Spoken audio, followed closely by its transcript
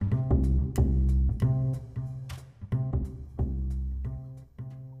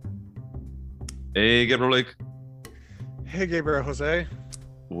Hey, Gabriel, Hey, Gabriel Jose.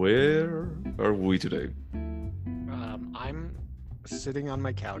 where are we today? I'm sitting on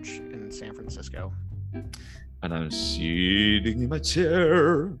my couch in San Francisco. And I'm sitting in my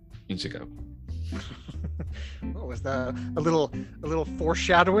chair in Chicago. What was that? A little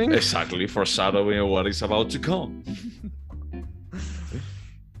foreshadowing? Exactly, foreshadowing what is about to come.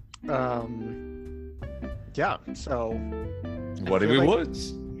 Yeah. So What if feel it like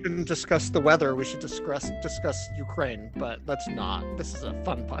was? we shouldn't discuss the weather. We should discuss Ukraine, but let's not. This is a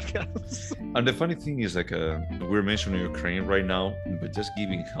fun podcast. And the funny thing is, we're mentioning Ukraine right now, but just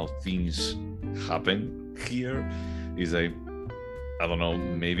giving how things happen here is I don't know,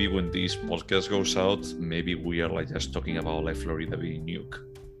 maybe when this podcast goes out, maybe we are just talking about Florida being nuke.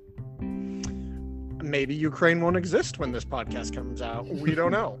 Maybe Ukraine won't exist when this podcast comes out. We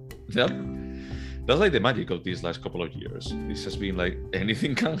don't know. Yeah. That's the magic of these last couple of years. This has been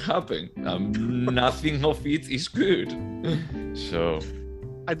anything can happen. Nothing of it is good. So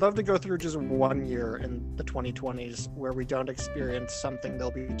I'd love to go through just 1 year in the 2020s where we don't experience something they'll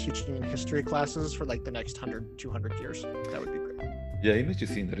be teaching in history classes for the next 100, 200 years. That would be great. yeah, it makes you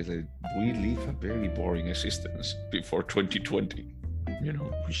think that we live a very boring existence before 2020.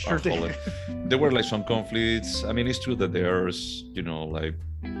 We sure did. There were some conflicts. I mean, it's true that there's,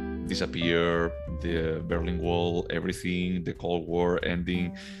 disappear, the Berlin Wall, everything, the Cold War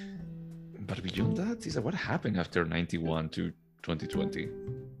ending. But beyond that, is what happened after 91 to 2020?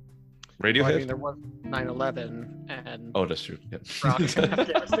 Radiohead? Well, I mean, there was 9/11 and Oh, that's true. Yeah. Iraq and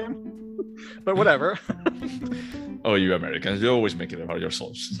Afghanistan. But whatever. Oh, you Americans, you always make it about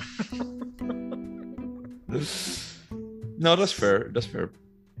yourselves. No, that's fair. That's fair.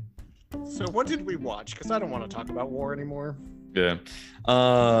 So what did we watch? Because I don't want to talk about war anymore. Yeah.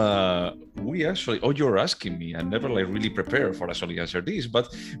 We actually, you're asking me. I never really prepared for actually answer this, but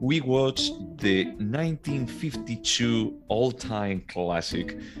we watched the 1952 all-time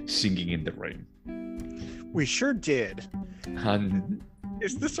classic Singing in the Rain. We sure did. And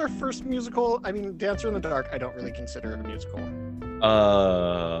Is this our first musical? I mean, Dancer in the Dark, I don't really consider a musical.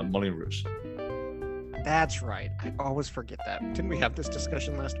 Moulin Rouge. That's right. I always forget that. Didn't we have this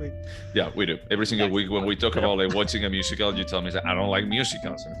discussion last week? Yeah, we do. Every single week when we talk about watching a musical, you tell me that I don't like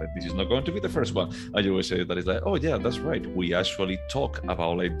musicals. And it's this is not going to be the first one. And you always say that it's oh yeah, that's right. We actually talk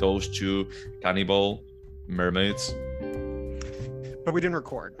about those two, Cannibal, Mermaids. But we didn't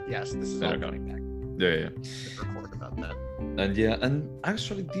record. Yes, this is all going back. Yeah. We didn't record about that. And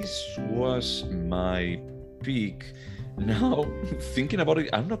actually this was my pick. Now, thinking about it,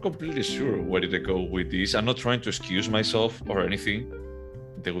 I'm not completely sure where did I go with this. I'm not trying to excuse myself or anything.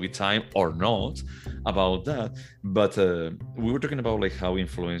 There will be time or not about that. But we were talking about how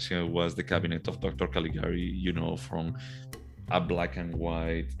influential was the cabinet of Dr. Caligari, from a black and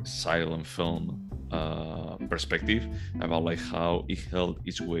white silent film perspective, about how it held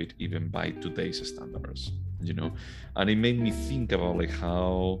its weight even by today's standards, And it made me think about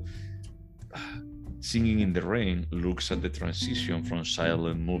how Singing in the Rain looks at the transition from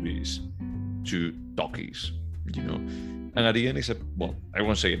silent movies to talkies, And at the end, I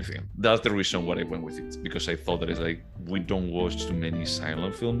won't say anything. That's the reason why I went with it, because I thought that it's we don't watch too many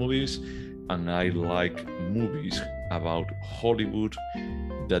silent film movies, and I like movies about Hollywood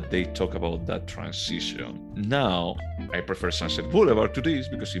that they talk about that transition. Now, I prefer Sunset Boulevard to this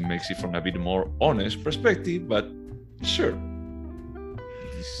because it makes it from a bit more honest perspective, but sure.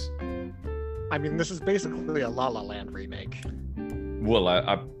 I mean, this is basically a La La Land remake. Well,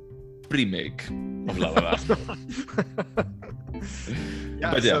 a remake of La La Land.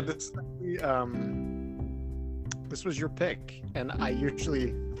 Yeah, but yeah. So this was your pick, and I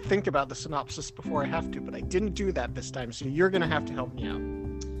usually think about the synopsis before I have to, but I didn't do that this time, so you're going to have to help me out.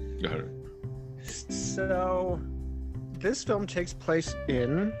 Go ahead. So, this film takes place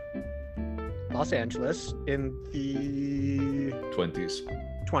in Los Angeles in the 20s.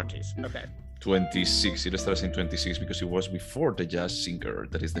 20s, okay. 26. It starts in 26 because it was before the Jazz Singer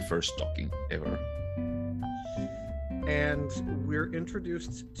that is the first talking ever. And we're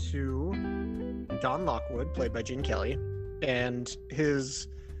introduced to Don Lockwood, played by Gene Kelly, and his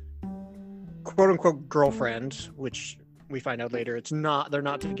quote-unquote girlfriend, which we find out later they're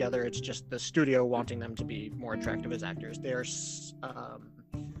not together. It's just the studio wanting them to be more attractive as actors. They're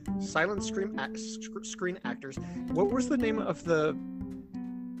silent screen actors. What was the name of the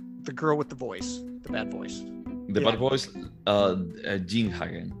girl with the voice, the bad voice? The bad voice, Jean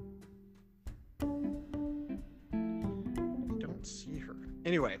Hagen. I don't see her.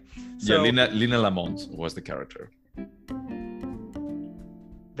 Anyway, so Lina Lamont was the character.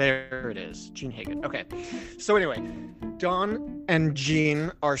 There it is, Gene Hagen. Okay, so anyway, Don and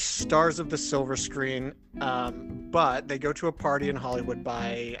Gene are stars of the silver screen, but they go to a party in Hollywood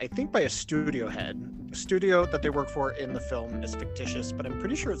by a studio head. The studio that they work for in the film is fictitious, but I'm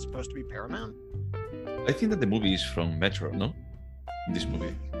pretty sure it's supposed to be Paramount. I think that the movie is from Metro, no? This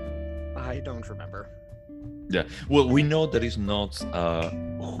movie. I don't remember. Yeah. Well, we know that it's not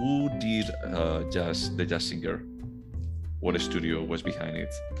who did the Jazz Singer. What studio was behind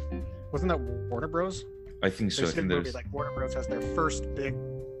it? Wasn't that Warner Bros? I think so. I think movie, like Warner Bros has their first big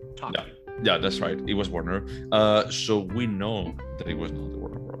talkie. Yeah, that's right. It was Warner. So we know that it was not the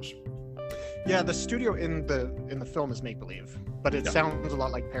Warner Bros. Yeah, the studio in the film is make believe, but it sounds a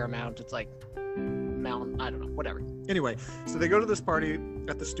lot like Paramount. It's like Mount, I don't know, whatever. Anyway, so they go to this party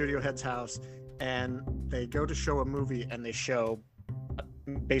at the studio head's house, and they go to show a movie, and they show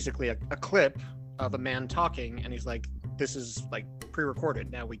basically a clip of a man talking, and he's like, this is like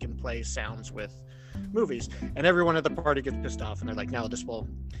pre-recorded. Now we can play sounds with movies, and everyone at the party gets pissed off, and they're like, no, this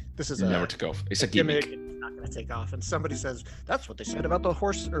is never took off. It's a gimmick. It's not going to take off. And somebody says, that's what they said about the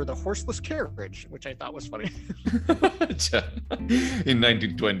horse or the horseless carriage, which I thought was funny. In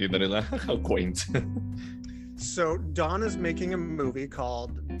 1920, that is like, how quaint. So Don is making a movie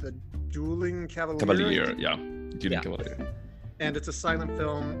called The Dueling Cavalier. Dueling Cavalier. And it's a silent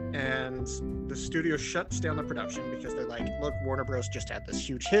film, and the studio shuts down the production because they're like, look, Warner Bros. Just had this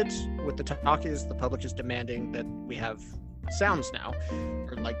huge hit with the talkies. The public is demanding that we have sounds now,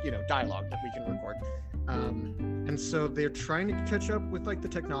 or like, dialogue that we can record. And so they're trying to catch up with like the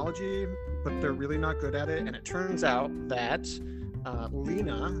technology, but they're really not good at it. And it turns out that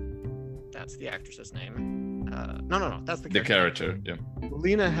Lena, that's the actress's name. No, that's the character. Yeah.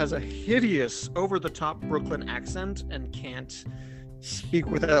 Lena has a hideous, over-the-top Brooklyn accent and can't speak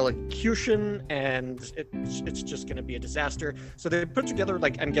with elocution, and it's just going to be a disaster. So they put together,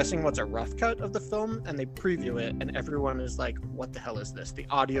 like, I'm guessing what's a rough cut of the film, and they preview it, and everyone is like, what the hell is this? The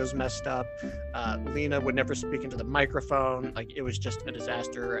audio's messed up. Lena would never speak into the microphone. Like, it was just a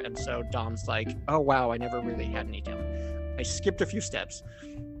disaster. And so Don's like, oh, wow, I never really had any talent. I skipped a few steps.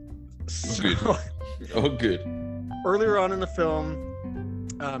 Good. Earlier on in the film,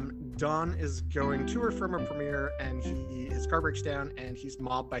 Don is going to or from a premiere, and his car breaks down, and he's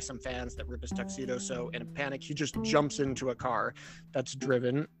mobbed by some fans that rip his tuxedo. So in a panic, he just jumps into a car that's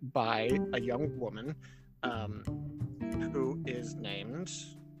driven by a young woman who is named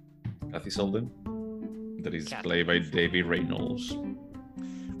Kathy Selden. That is played by Debbie Reynolds.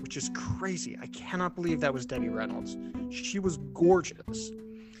 Which is crazy. I cannot believe that was Debbie Reynolds. She was gorgeous.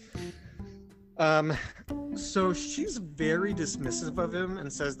 So she's very dismissive of him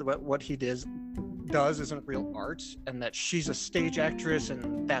and says that what he does isn't real art, and that she's a stage actress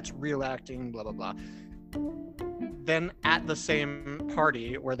and that's real acting, blah, blah, blah. Then at the same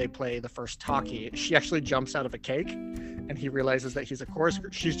party where they play the first talkie, she actually jumps out of a cake, and he realizes that she's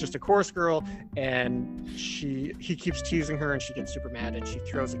just a chorus girl, and he keeps teasing her, and she gets super mad, and she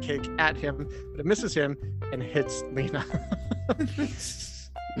throws a cake at him, but it misses him and hits Lena.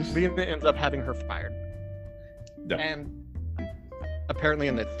 Lena ends up having her fired. Yeah. And apparently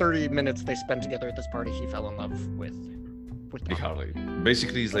in the 30 minutes they spent together at this party, he fell in love with Harley.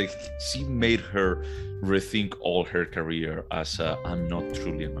 Basically, it's like she made her rethink all her career as I'm not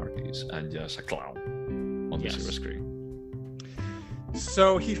truly an artist and just a clown on the silver screen.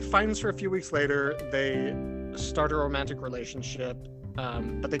 So he finds her a few weeks later. They start a romantic relationship.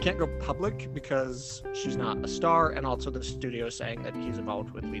 But they can't go public because she's not a star, and also the studio is saying that he's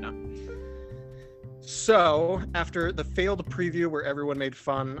involved with Lena. So after the failed preview where everyone made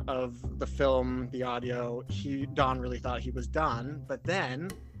fun of the film, the audio, Don really thought he was done. But then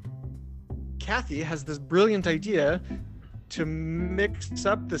Kathy has this brilliant idea to mix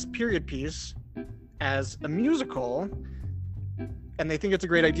up this period piece as a musical, and they think it's a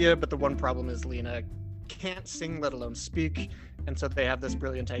great idea, but the one problem is Lena can't sing, let alone speak. And so they have this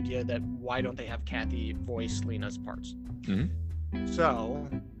brilliant idea that why don't they have Kathy voice Lena's parts? Mm-hmm. So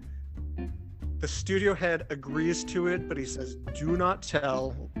the studio head agrees to it, but he says, do not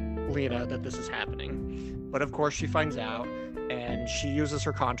tell Lena that this is happening. But of course she finds out, and she uses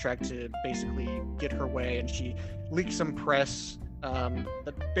her contract to basically get her way, and she leaks some press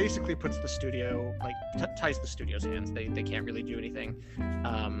that basically puts the studio, like ties the studio's hands. They can't really do anything.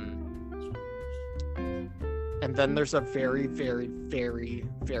 And then there's a very, very, very,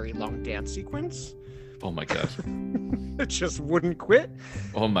 very long dance sequence. Oh my God. It just wouldn't quit.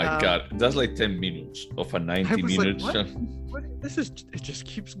 Oh my God. That's like 10 minutes of a 90 minutes. Like, what? It just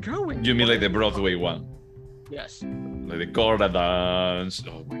keeps going. You mean like the Broadway one? Yes. Like the Corda dance.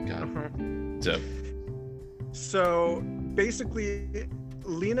 Oh my God. So basically,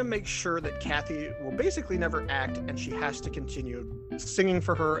 Lena makes sure that Kathy will basically never act, and she has to continue singing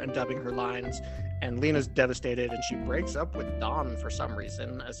for her and dubbing her lines. And Lena's devastated, and she breaks up with Don for some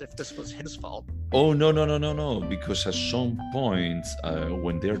reason, as if this was his fault. Oh, no. Because at some point,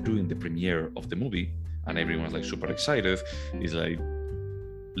 when they're doing the premiere of the movie, and everyone's like super excited, it's like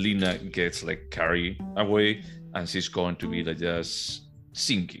Lena gets like carried away, and she's going to be like just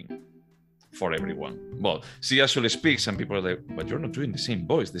singing for everyone. Well, she actually speaks, and people are like, but you're not doing the same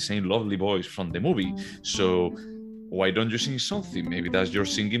voice, the same lovely voice from the movie. So why don't you sing something? Maybe that's your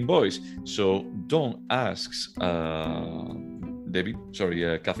singing voice. So Don asks Kathy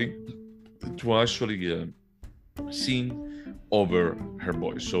to actually sing over her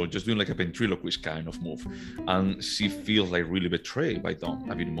voice. So just doing like a ventriloquist kind of move. And she feels like really betrayed by Don.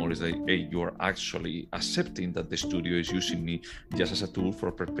 A bit more is like, hey, you're actually accepting that the studio is using me just as a tool for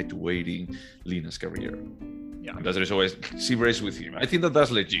perpetuating Lena's career. Yeah, and that's the reason why she breaks with him. I think that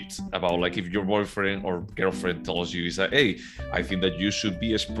that's legit. About like if your boyfriend or girlfriend tells you is that, hey, I think that you should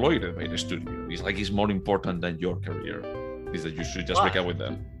be exploited by the studio. It's like it's more important than your career. Is that you should just break up with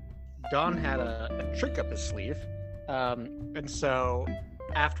them. Don had a trick up his sleeve, and so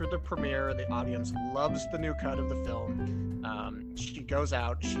after the premiere, the audience loves the new cut of the film. She goes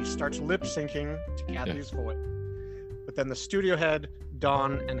out, she starts lip syncing to Kathy's voice, but then the studio head,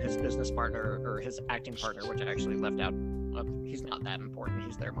 Don, and his business partner, or his acting partner, which I actually left out, he's not that important,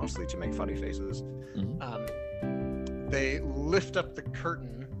 he's there mostly to make funny faces. They lift up the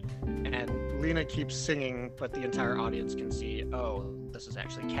curtain, and Lena keeps singing, but the entire audience can see, oh, this is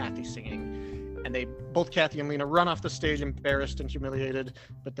actually Kathy singing. And both Kathy and Lena run off the stage embarrassed and humiliated,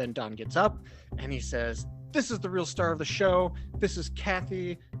 but then Don gets up and he says, this is the real star of the show, this is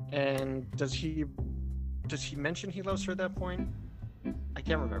Kathy. And does he mention he loves her at that point? I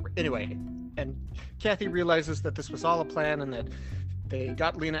can't remember. Anyway, and Kathy realizes that this was all a plan and that they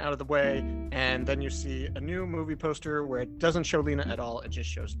got Lena out of the way, and then you see a new movie poster where it doesn't show Lena at all, it just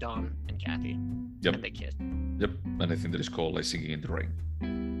shows Don and Kathy. Yep. And they kiss. Yep, and I think that is called like Singing in the Rain.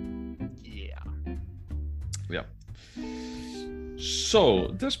 Yeah. So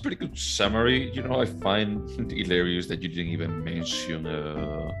that's pretty good summary. You know, I find it hilarious that you didn't even mention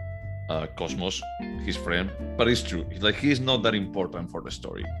Cosmos, his friend, but it's true. Like he's not that important for the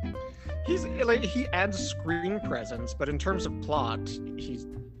story. He's like he adds screen presence, but in terms of plot, he's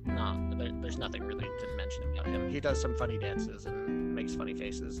not. There's nothing really to mention about him. He does some funny dances and makes funny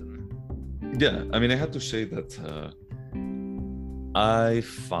faces, and yeah. I mean, I have to say that I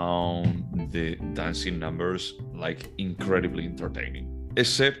found the dancing numbers like incredibly entertaining,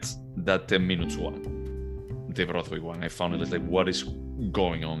 except that 10 minutes one, the Broadway one. I found it like, what is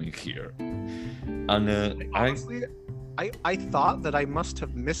going on in here? And honestly, I thought that I must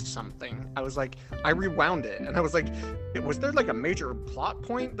have missed something. I was like, I rewound it, and I was like, was there like a major plot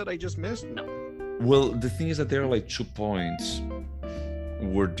point that I just missed? No. Well, the thing is that there are like 2 points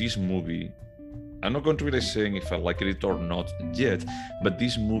where this movie, I'm not going to be like saying if I like it or not yet, but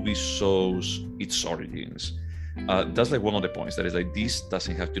this movie shows its origins. That's like one of the points, that is like this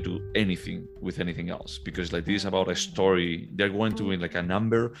doesn't have to do anything with anything else, because like this is about a story. They're going to win like a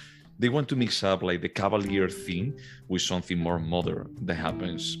number. They want to mix up like the Cavalier theme with something more modern that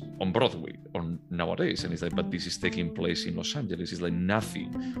happens on Broadway or nowadays. And it's like, but this is taking place in Los Angeles. It's like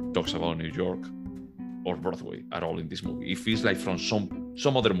nothing talks about New York or Broadway at all in this movie. It feels like from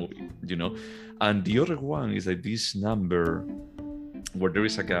some other movie, you know? And the other one is like this number where there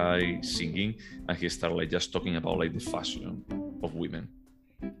is a guy singing and he started like just talking about like the fashion of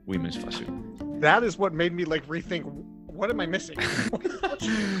women's fashion. That is what made me like rethink, what am I missing?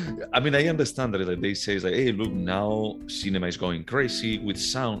 I mean, I understand that like, they say like, hey, look, now cinema is going crazy with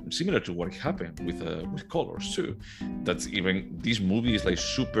sound, similar to what happened with colors too. That's even this movie is like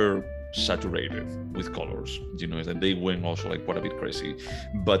super saturated with colors, you know, that they went also like quite a bit crazy.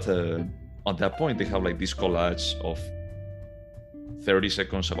 But at that point, they have like this collage of 30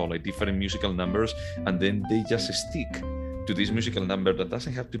 seconds about like different musical numbers, and then they just stick to this musical number that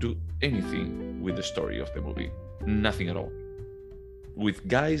doesn't have to do anything with the story of the movie, nothing at all, with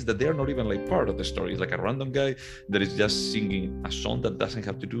guys that they're not even like part of the story. It's like a random guy that is just singing a song that doesn't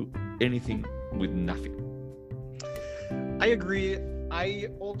have to do anything with nothing. I agree. I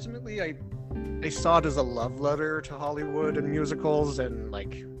saw it as a love letter to Hollywood and musicals and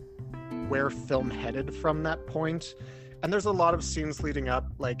like where film headed from that point. And there's a lot of scenes leading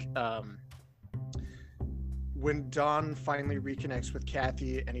up, like when Don finally reconnects with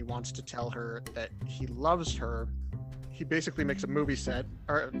Kathy and he wants to tell her that he loves her, he basically makes a movie set,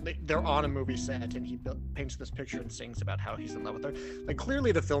 or they're on a movie set, and he paints this picture and sings about how he's in love with her. Like,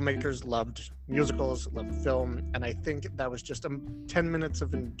 clearly the filmmakers loved musicals, loved film, and I think that was just 10 minutes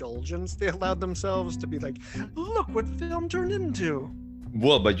of indulgence they allowed themselves to be like, look what film turned into.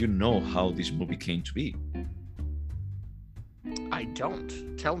 Well, but you know how this movie came to be. I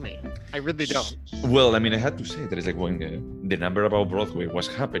don't. Tell me. I really don't. Well, I mean, I had to say that it's like when the number about Broadway was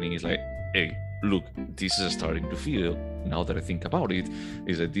happening, it's like, hey, look, this is starting to feel, now that I think about it,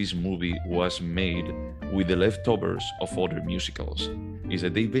 is that this movie was made with the leftovers of other musicals. Is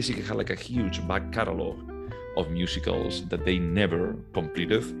that they basically had like a huge back catalog of musicals that they never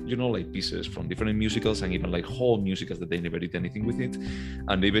completed, you know, like pieces from different musicals and even like whole musicals that they never did anything with it.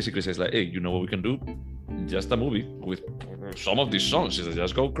 And they basically says like, hey, you know what we can do? Just a movie with some of these songs. It's like,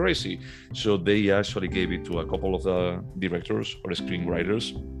 just go crazy. So they actually gave it to a couple of the directors or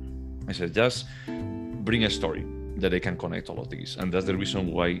screenwriters. I said, just bring a story that they can connect all of these. And that's the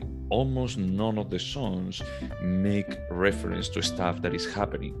reason why almost none of the songs make reference to stuff that is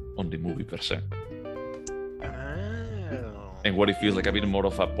happening on the movie per se. And what it feels like a bit more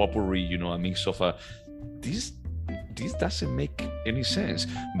of a potpourri, you know, a mix of a this doesn't make any sense.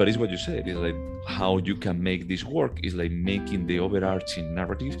 But it's what you said, it's like how you can make this work is like making the overarching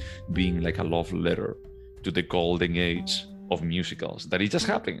narrative being like a love letter to the golden age of musicals. That it just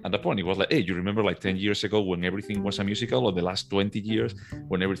happened at the point. It was like, hey, you remember like 10 years ago when everything was a musical, or the last 20 years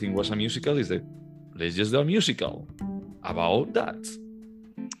when everything was a musical? Is that let's just do a musical about that.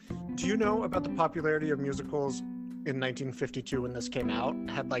 Do you know about the popularity of musicals in 1952 when this came out?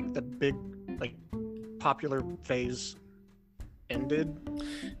 Had like the big like popular phase ended?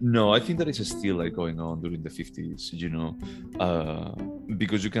 No, I think that is still like going on during the 50s, you know,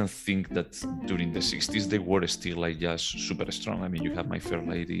 because you can think that during the 60s they were still like just super strong. I mean, you have My Fair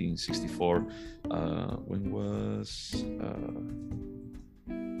Lady in 64. When was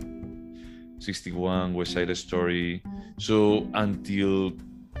 61 West Side Story? So until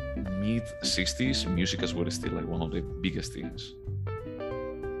mid 60s, musicals were still like one of the biggest things.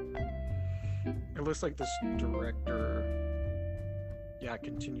 It looks like this director, yeah,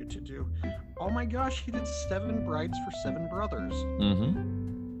 continued to do. Oh my gosh, he did 7 Brides for 7 Brothers.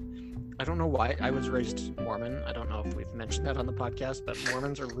 Mm-hmm. I don't know why. I was raised Mormon. I don't know if we've mentioned that on the podcast, but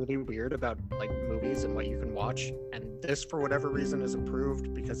Mormons are really weird about like movies and what you can watch. And this, for whatever reason, is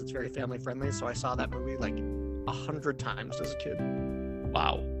approved because it's very family friendly. So I saw that movie like 100 times as a kid.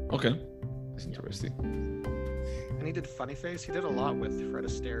 Wow. Okay. That's interesting. And he did Funny Face. He did a lot with Fred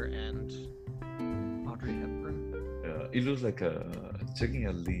Astaire and Audrey Hepburn. It looks like checking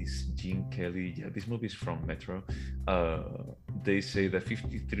at least Gene Kelly. Yeah, this movie is from Metro. They say that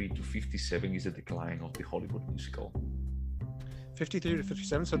 53 to 57 is the decline of the Hollywood musical. 53 to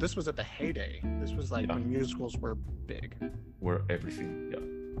 57. So this was at the heyday. This was like when musicals were big. Were everything,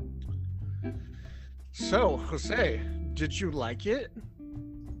 yeah. So, Jose, did you like it?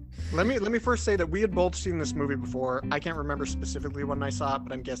 Let me first say that we had both seen this movie before. I can't remember specifically when I saw it,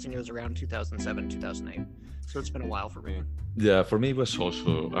 but I'm guessing it was around 2007, 2008. So it's been a while for me. Yeah, for me it was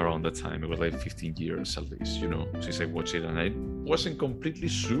also around that time. It was like 15 years at least, you know, since I watched it, and I wasn't completely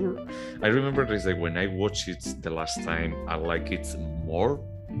sure. I remember it's like when I watched it the last time, I like it more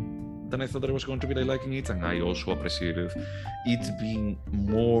than I thought that I was going to be like liking it, and I also appreciated it being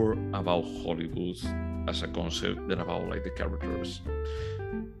more about Hollywood as a concept than about like the characters.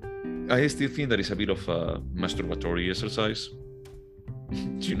 I still think that it's a bit of a masturbatory exercise.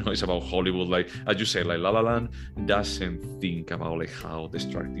 You know, it's about Hollywood, like as you say, like La La Land doesn't think about like how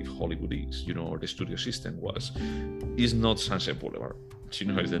destructive Hollywood is, you know, or the studio system was. It's not Sunset Boulevard. You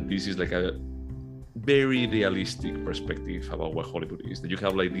know, that this is like a very realistic perspective about what Hollywood is. That you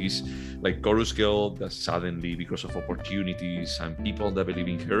have like this like chorus girl that suddenly, because of opportunities and people that believe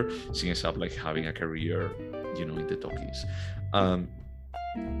in her, she ends up like having a career, you know, in the talkies.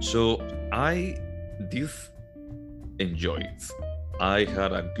 So I did enjoy it. I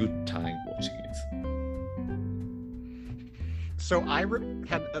had a good time watching it. So I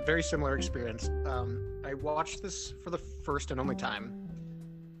had a very similar experience. I watched this for the first and only time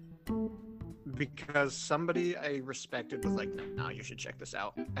because somebody I respected was like, "No, you should check this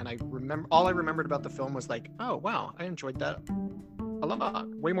out." And all I remembered about the film was like, "Oh wow, I enjoyed that a lot,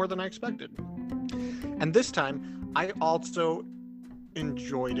 way more than I expected." And this time, I also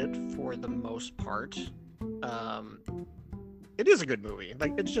enjoyed it for the most part. It is a good movie.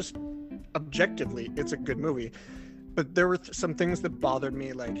 Like, it's just objectively, it's a good movie. But there were some things that bothered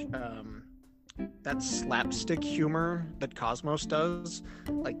me, like that slapstick humor that Cosmos does,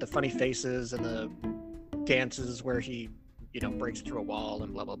 like the funny faces and the dances where he, you know, breaks through a wall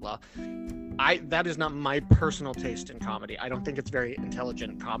and blah blah blah. that is not my personal taste in comedy. I don't think it's very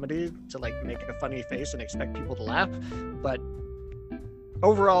intelligent comedy to like make a funny face and expect people to laugh. But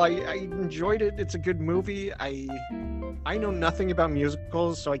overall, I enjoyed it. It's a good movie. I know nothing about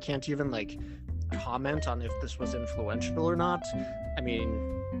musicals, so I can't even like comment on if this was influential or not. I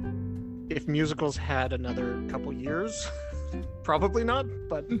mean, if musicals had another couple years, probably not,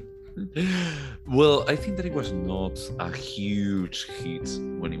 but well, I think that it was not a huge hit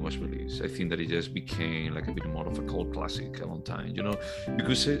when it was released. I think that it just became like a bit more of a cult classic a long time, you know,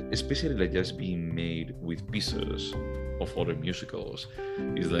 because especially like just being made with pieces of other musicals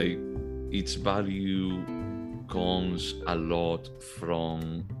is like its value comes a lot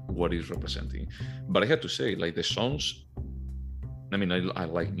from what it's representing. But I have to say, like the songs, I mean, I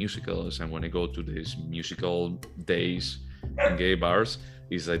like musicals, and when I go to these musical days in gay bars,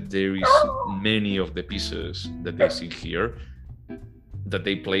 is that there is many of the pieces that they sing here that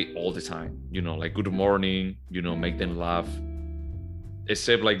they play all the time, you know, like Good Morning, you know, make them laugh,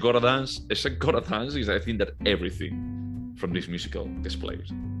 except like Gotta Dance is, I think, that everything from this musical gets played.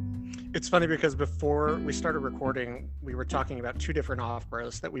 It's funny because before we started recording, we were talking about two different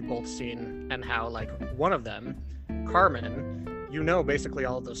operas that we both seen, and how like one of them, Carmen, you know basically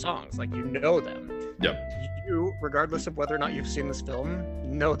all of those songs, like you know them. Yeah. You, regardless of whether or not you've seen this film,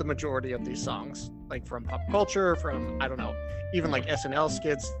 know the majority of these songs, like from pop culture, from, I don't know, even like SNL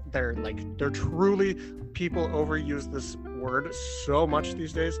skits. They're truly, people overuse this word so much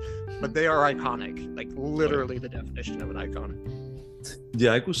these days, but they are iconic, like literally the definition of an icon.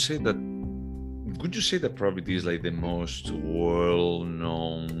 Yeah, I could say that. Would you say that probably this is like the most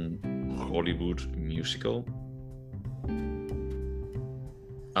well-known Hollywood musical?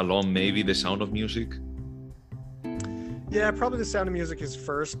 Along maybe The Sound of Music? Yeah, probably The Sound of Music is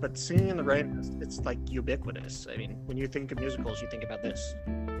first, but Singing in the Rain, it's like ubiquitous. I mean, when you think of musicals, you think about this.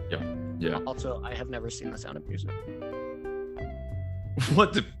 Yeah. Also, I have never seen The Sound of Music.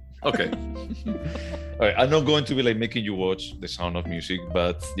 What the? Okay. All right, I'm not going to be like making you watch The Sound of Music,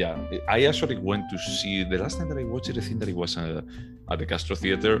 but yeah, I actually went to see, the last time that I watched it, I think that it was at the Castro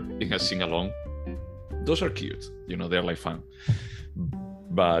Theater in a sing-along. Those are cute, you know, they're like fun.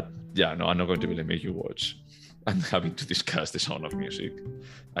 But yeah, no, I'm not going to really make you watch. I'm having to discuss The Sound of Music.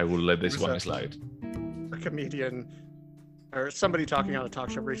 I will let this one slide. A comedian or somebody talking on a talk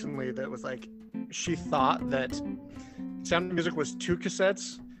show recently that was like, she thought that Sound of Music was 2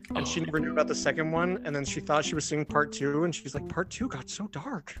 cassettes, and she never knew about the second one, and then she thought she was seeing part 2, and she's like, part 2 got so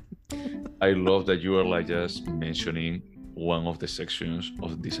dark. I love that you are like just mentioning one of the sections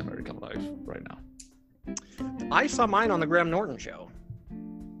of This American Life right now. I saw mine on the Graham Norton show.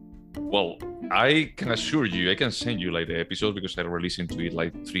 Well, I can assure you, I can send you like the episode, because I listened to it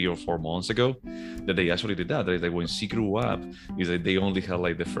like 3 or 4 months ago, that they actually did that. Like when she grew up, is that they only had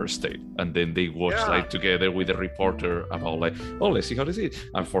like the first tape, and then they watched like together with the reporter about like, oh, let's see how this is.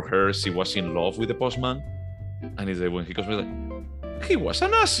 And for her, she was in love with the postman, and it's like when he comes like, he was a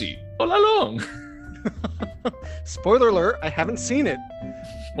Nazi all along. Spoiler alert, I haven't seen it.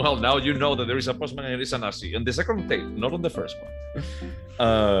 Well, now you know that there is a postman and it is a Nazi. And the second tape, not on the first one.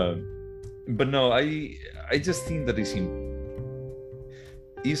 But no, I just think that it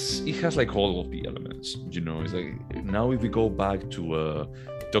has like all of the elements, you know. It's like, now if we go back to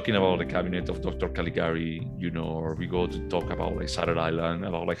talking about the cabinet of Dr. Caligari, you know, or we go to talk about like Shutter Island,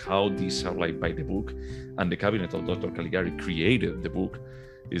 about like how these are like by the book, and the cabinet of Dr. Caligari created the book,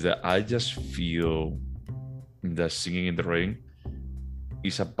 is that I just feel that Singing in the Rain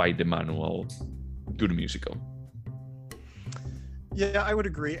is a by the manual good musical. Yeah, I would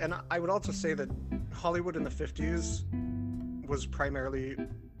agree. And I would also say that Hollywood in the 50s was primarily,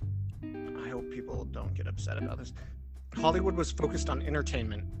 I hope people don't get upset about this, Hollywood was focused on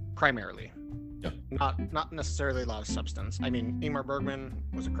entertainment primarily. Yeah. Not necessarily a lot of substance. I mean, Ingmar Bergman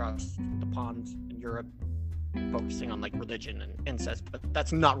was across the pond in Europe focusing on like religion and incest, but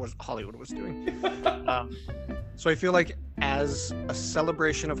that's not what Hollywood was doing. So I feel like as a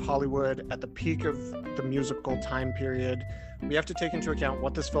celebration of Hollywood at the peak of the musical time period, we have to take into account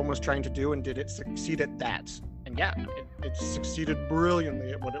what this film was trying to do, and did it succeed at that? And yeah, it succeeded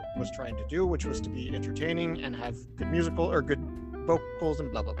brilliantly at what it was trying to do, which was to be entertaining and have good musical or good vocals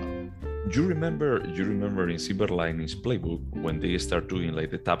and blah blah blah. You remember in Silver Linings Playbook, when they start doing like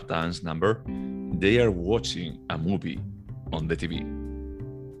the tap dance number, they are watching a movie on the TV.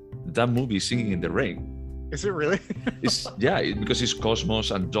 That movie is Singing in the Rain. Is it really? Because it's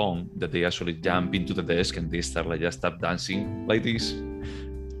Cosmos and Dawn that they actually jump into the desk and they start like just tap dancing like this.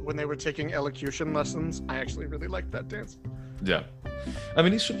 When they were taking elocution lessons, I actually really liked that dance. Yeah. I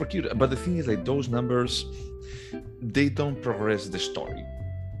mean, it's super cute, but the thing is like those numbers, they don't progress the story.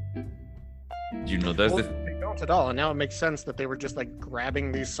 You know, that's Well, the they don't at all, and now it makes sense that they were just like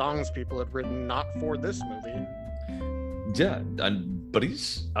grabbing these songs people had written not for this movie. yeah, but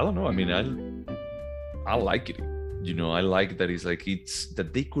it's, I don't know. I mean, I like it. You know, I like that it's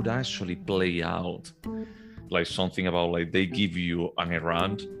that they could actually play out like something about like they give you an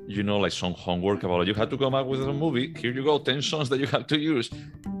errand, you know, like some homework about like, you had to come up with a movie. Here you go, 10 songs that you have to use,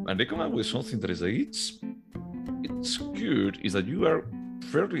 and they come up with something that is like it's good. Is that you are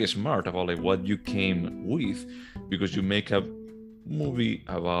fairly smart about like what you came with, because you make a movie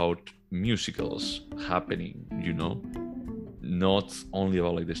about musicals happening, you know, not only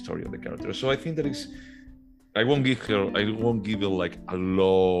about like the story of the character. So I think that is, I won't give her like a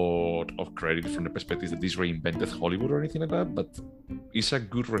lot of credit from the perspective that this reinvented Hollywood or anything like that, but it's a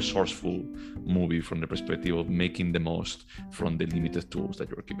good resourceful movie from the perspective of making the most from the limited tools that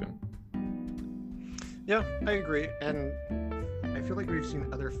you're given. Yeah, I agree, and I feel like we've seen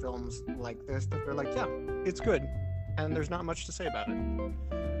other films like this that they're like, yeah, it's good, and there's not much to say about it.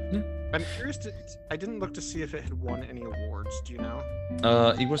 Yeah. I'm curious I didn't look to see if it had won any awards. Do you know?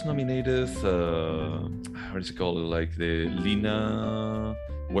 It was nominated, what is it called? Like the Lina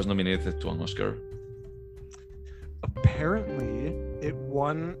was nominated to an Oscar. Apparently, it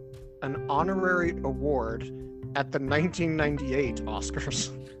won an honorary award at the 1998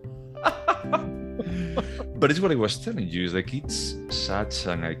 Oscars. But it's what I was telling you, is like it's such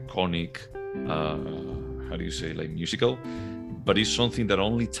an iconic, how do you say, like musical, but it's something that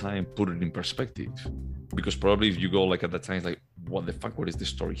only time put it in perspective. Because probably if you go like at that time, it's like, what the fuck, what is the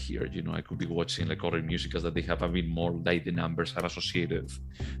story here? You know, I could be watching like other musicals that they have a bit more like the numbers are associated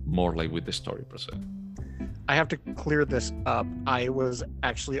more like with the story per se. I have to clear this up. I was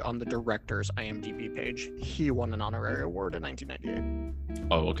actually on the director's IMDb page. He won an honorary award in 1998.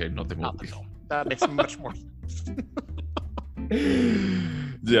 Oh, okay, not the movie. Not the film. That makes much more sense.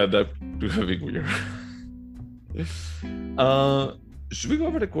 Yeah, that would have been weird. Should we go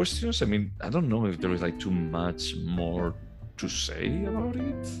over the questions? I mean, I don't know if there is like too much more to say about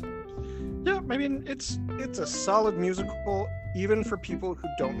it. Yeah, I mean, it's a solid musical, even for people who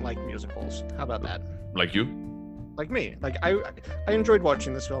don't like musicals. How about that? Like you? Like me. Like I enjoyed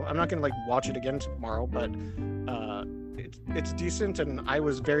watching this film. I'm not gonna like watch it again tomorrow, but it's decent, and I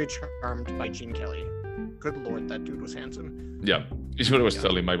was very charmed by Gene Kelly. Good lord, that dude was handsome. Yeah, it's what I was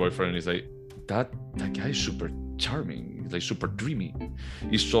telling my boyfriend. Is like that guy is super charming. He's like super dreamy.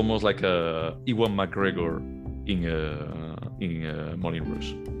 It's almost like a Ewan McGregor in Moulin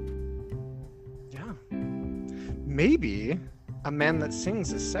Rouge. Yeah. Maybe a man that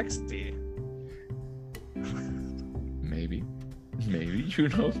sings is sexy. Maybe, you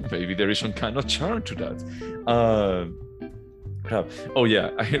know, maybe there is some kind of charm to that. Crap. Oh yeah,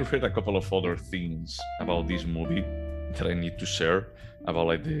 I read a couple of other things about this movie that I need to share about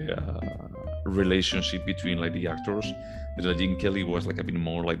like the relationship between like the actors. That Gene Kelly was like a bit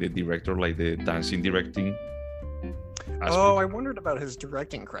more like the director, like the dancing directing. Oh, I wondered about his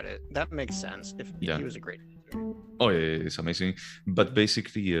directing credit. That makes sense. If Yeah. he was a great actor. Oh yeah, it's amazing. But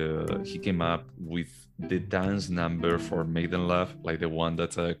basically, he came up with the dance number for Maiden Love, like the one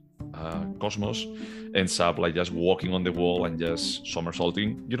that Cosmos ends up like just walking on the wall and just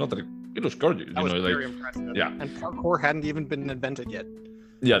somersaulting. You know that it was gorgeous. That You was know, very like impressive. yeah. And parkour hadn't even been invented yet.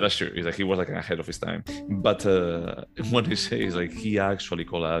 yeah, that's true. It's like he was like ahead of his time. But what he says, like he actually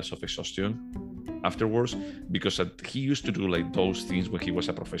collapsed of exhaustion afterwards, because he used to do like those things when he was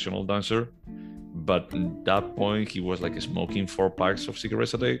a professional dancer. But at that point, he was like smoking 4 packs of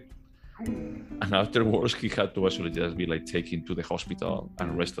cigarettes a day. And afterwards, he had to actually just be like taken to the hospital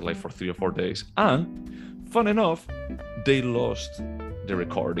and rested like for 3 or 4 days. And fun enough, they lost the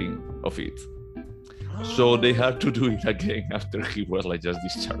recording of it. So they had to do it again after he was like just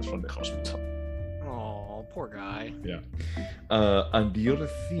discharged from the hospital. Oh, poor guy. Yeah. And the other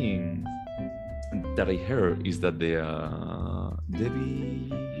thing that I heard is that the Debbie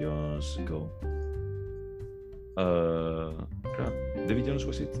Jones Debbie Jones,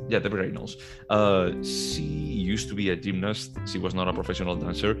 was it? Yeah, Debbie Reynolds. She used to be a gymnast. She was not a professional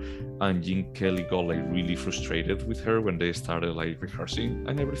dancer, and Gene Kelly got like really frustrated with her when they started like rehearsing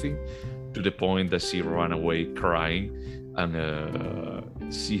and everything, to the point that she ran away crying, and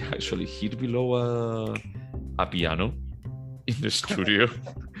she actually hid below a piano in the studio.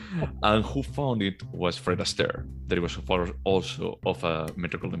 And who found it was Fred Astaire, that it was also of a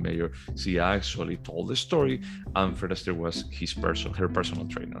Metro Goldwyn Mayer. She actually told the story, and Fred Astaire was her personal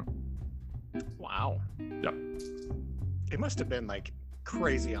trainer. Wow. Yeah. It must have been like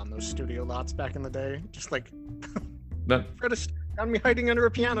crazy on those studio lots back in the day. Just like Then, Fred Astaire found me hiding under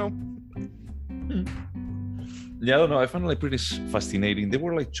a piano. Yeah, I don't know. I found it like pretty fascinating. There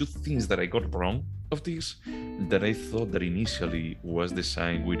were like two things that I got wrong of this that I thought that initially was the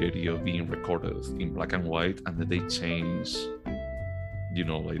sign with the idea of being recorded in black and white, and that they changed,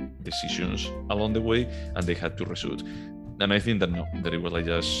 like decisions along the way, and they had to reshoot. And I think that no, that it was like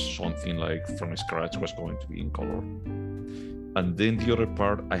just something like from scratch was going to be in color. And then the other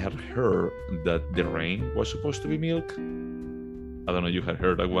part, I had heard that the rain was supposed to be milk. I don't know, you had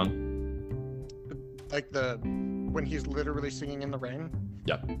heard that one? Like when he's literally singing in the rain?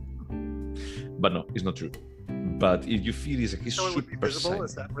 Yeah. But no, it's not true. But if you feel it's like he's so it would be super visible? silent.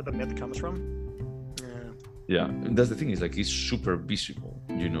 Is that where the myth comes from? Yeah, and that's the thing, is like it's super visible,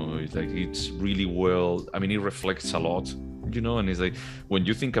 it's like it's really well, I mean, it reflects a lot, and it's like when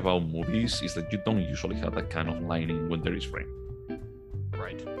you think about movies, it's that you don't usually have that kind of lighting when there is rain.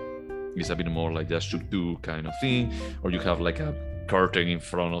 Right. It's a bit more like just subdued kind of thing, or you have like a curtain in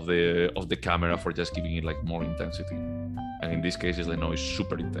front of the camera for just giving it like more intensity. And in this case, it's like no, it's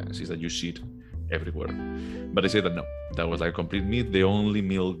super intense. It's that you see it everywhere. But I say that no, that was like a complete myth. The only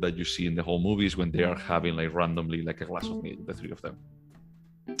milk that you see in the whole movie is when they are having like randomly like a glass of milk, the three of them.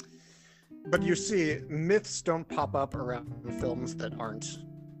 But you see, myths don't pop up around films that aren't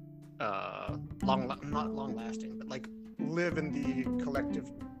not long lasting, but like live in the collective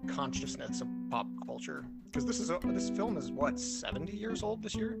consciousness of pop culture. Because this film is what, 70 years old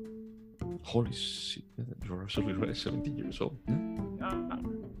this year? Holy shit, you're absolutely right, 70 years old.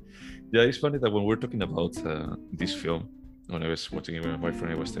 Yeah, it's funny that when we're talking about this film, when I was watching it with my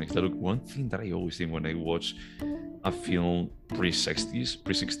friend, I was telling him, look, one thing that I always think when I watch a film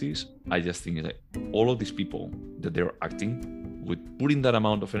pre-60s, I just think that all of these people that they're acting with putting that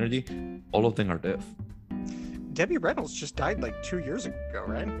amount of energy, all of them are dead. Debbie Reynolds just died like 2 years ago,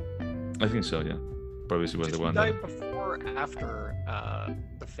 right? I think so, yeah. Probably she was the one that died before or after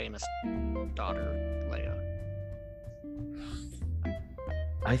the famous daughter, Leia?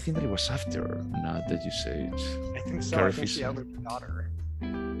 I think that it was after, now that you say it. I think so. I think she outlived her daughter.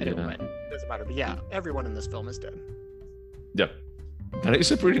 Anyway, it doesn't matter. But yeah, everyone in this film is dead. Yeah. That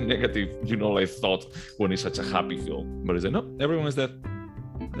is a pretty negative, thought when it's such a happy film. But it's like, no, everyone is dead.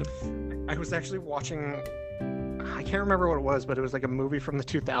 Yep. I was actually watching, I can't remember what it was, but it was like a movie from the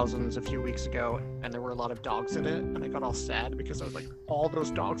 2000s a few weeks ago, and there were a lot of dogs in it, and I got all sad because I was like, all those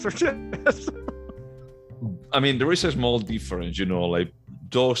dogs are dead. I mean, there is a small difference,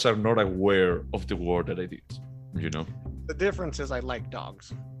 dogs are not aware of the war that I did, The difference is I like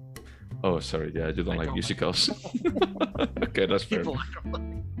dogs. Oh, sorry. Yeah, you don't like musicals. Okay, that's fair. People like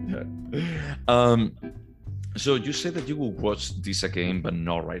them. Yeah. So you said that you will watch this again, but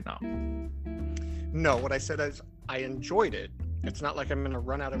not right now. No, what I said is I enjoyed it. It's not like I'm going to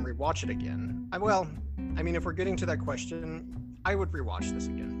run out and rewatch it again. I mean, if we're getting to that question, I would rewatch this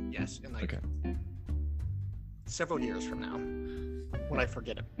again. Yes, in like several years from now, when I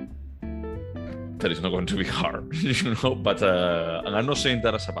forget it. That is not going to be hard, but and I'm not saying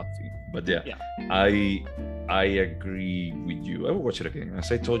that as a bad thing, but yeah. I agree with you. I will watch it again.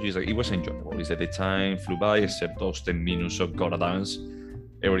 As I told you, it was enjoyable. It's that the time flew by, except those 10 minutes of Gotta Dance.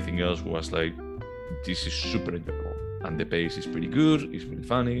 Everything else was like, this is super enjoyable, and the pace is pretty good. It's really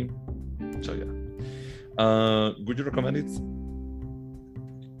funny. So yeah. Would you recommend it?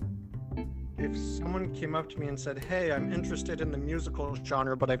 If someone came up to me and said, hey, I'm interested in the musical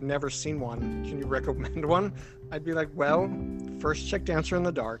genre, but I've never seen one, can you recommend one? I'd be like, well, first check Dancer in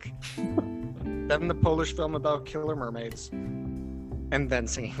the Dark, then the Polish film about killer mermaids, and then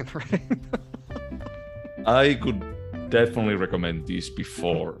Singing in the Rain. I could definitely recommend this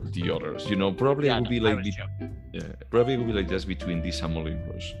before the others. Probably it would be like probably it would be like just between this and Moulin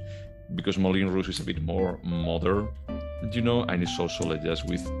Rouge, because Moulin Rouge is a bit more modern, and it's also like just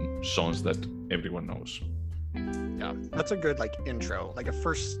with songs that everyone knows. Yeah, that's a good like intro, like a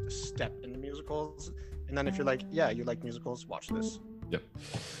first step into musicals. And then if you're like, yeah, you like musicals, watch this. Yeah.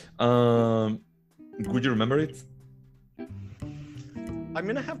 Would you remember it? I'm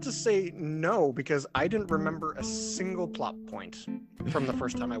gonna have to say no, because I didn't remember a single plot point from the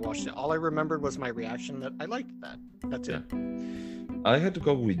first time I watched it. All I remembered was my reaction that I liked that. That's it. I had to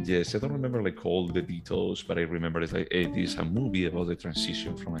go with yes. I don't remember like all the details, but I remember it's like, hey, this is a movie about the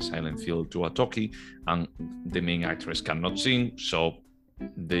transition from a silent film to a talkie, and the main actress cannot sing, so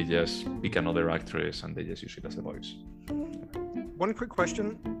they just pick another actress and they just use it as a voice. One quick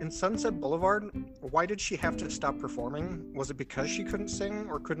question. In Sunset Boulevard, why did she have to stop performing? Was it because she couldn't sing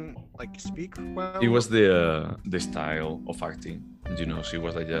or couldn't like speak well? It was the style of acting. She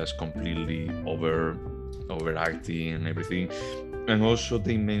was like just completely overacting and everything. And also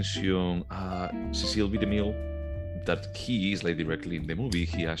they mention Cecile B. DeMille, that he is like directly in the movie,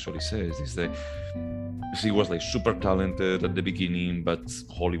 he actually says is that she was like super talented at the beginning, but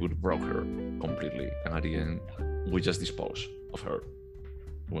Hollywood broke her completely, and at the end we just disposed of her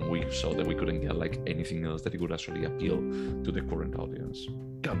when we saw that we couldn't get like anything else that it would actually appeal to the current audience.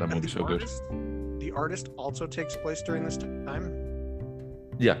 God, that movie's so good. The artist also takes place during this time?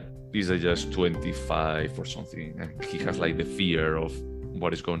 Yeah, he's just 25 or something, and he has like the fear of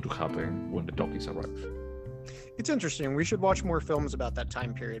what is going to happen when the doggies arrive. It's interesting. We should watch more films about that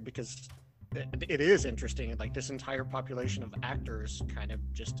time period because it is interesting. Like this entire population of actors kind of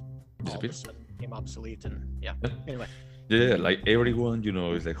just all of a sudden became obsolete, and yeah. Anyway. Yeah, like everyone,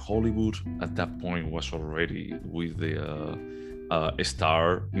 is like Hollywood at that point was already with the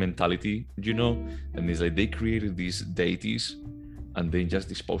star mentality, and it's like they created these deities and then just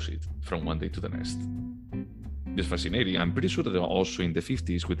dispose it from one day to the next. It's fascinating. I'm pretty sure that also in the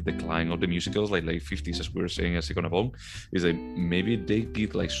 50s with the decline of the musicals, like late 50s, as we were saying a second ago, is that maybe they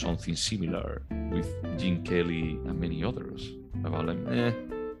did like something similar with Gene Kelly and many others. About like, you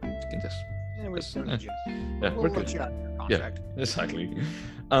can just... Yeah, we'll let you out your contract. Yeah, exactly.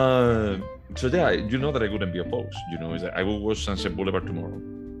 So yeah, you know that I wouldn't be opposed. Is that I will watch Sunset Boulevard tomorrow,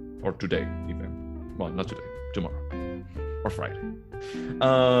 or today even. Well, not today, tomorrow, or Friday.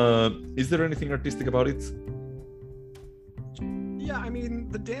 Is there anything artistic about it? Yeah, I mean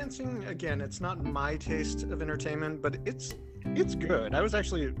the dancing. Again, it's not my taste of entertainment, but it's good. I was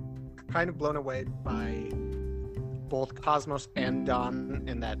actually kind of blown away by both Cosmos and Don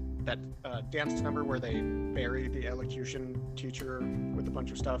in that dance number where they bury the elocution teacher with a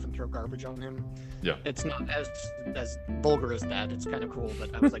bunch of stuff and throw garbage on him. Yeah, it's not as vulgar as that. It's kind of cool,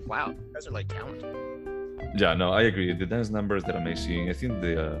 but I was like, wow, you guys are like talented. Yeah, no, I agree. The dance numbers that are amazing. I think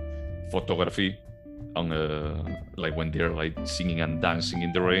the photography on like when they're like singing and dancing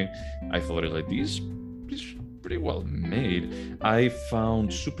in the rain, I thought it like this is pretty well made. I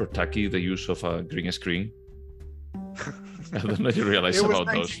found super tacky the use of a green screen. I don't know if you realize about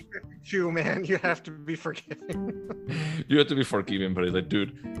those. It was 1952, man. You have to be forgiving. You have to be forgiving, but it's like,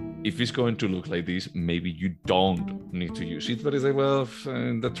 dude, if it's going to look like this, maybe you don't need to use it. But it's like, well,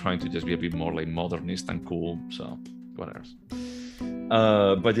 they're trying to just be a bit more like modernist and cool, so whatever.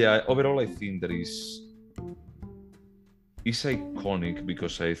 But yeah, overall, I think that it's iconic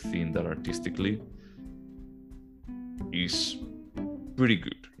because I think that artistically is pretty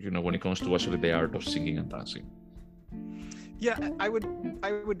good, when it comes to actually the art of singing and dancing. Yeah, I would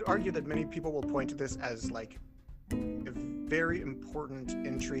argue that many people will point to this as like a very important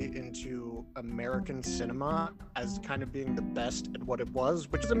entry into American cinema as kind of being the best at what it was,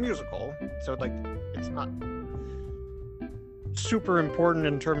 which is a musical. So like it's not super important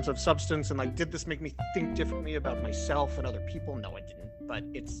in terms of substance and like, did this make me think differently about myself and other people? No, it didn't. But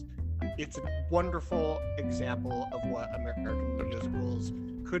it's a wonderful example of what American musicals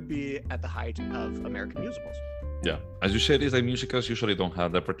could be at the height of American musicals. Yeah, as you said, is like musicals usually don't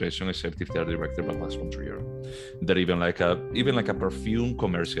have that pretension except if they are directed by Lars von Trier. That even like a perfume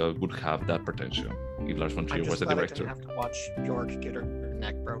commercial would have that pretension if Lars von Trier was the director. I didn't have to watch Björk get her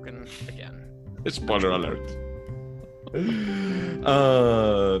neck broken again. Spoiler alert.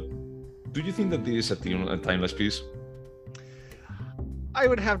 Do you think that this is a timeless piece? I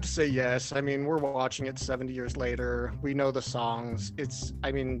would have to say yes. I mean, we're watching it 70 years later. We know the songs.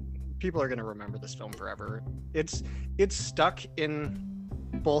 People are going to remember this film forever. It's stuck in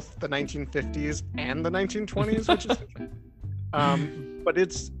both the 1950s and the 1920s, which is but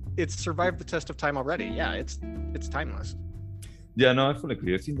it's survived the test of time already. Yeah, it's timeless. Yeah, no, I fully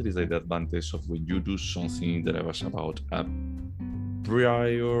agree. I think there is like the advantage of when you do something that was about a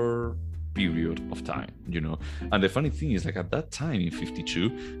prior period of time, And the funny thing is, like at that time in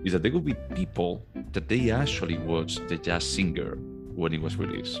 52, is that there would be people that they actually watched The Jazz Singer when it was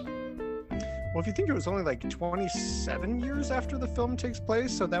released. Well, if you think it was only like 27 years after the film takes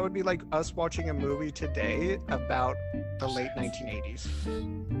place, so that would be like us watching a movie today about the late 1980s.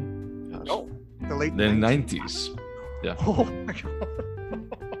 Gosh. Oh, the 90s. Yeah. Oh my god.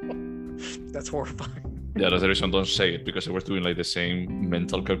 That's horrifying. Yeah, that's the reason don't say it, because I was doing like the same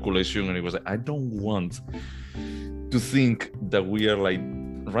mental calculation and it was like, I don't want to think that we are like,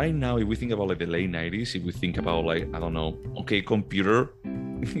 right now, if we think about like the late 90s, if we think about like, I don't know, okay, computer,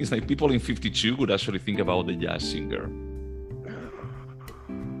 it's like people in 52 would actually think about The Jazz Singer.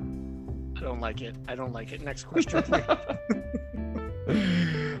 I don't like it. Next question.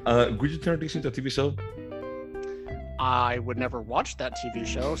 Would you turn this into a TV show? I would never watch that TV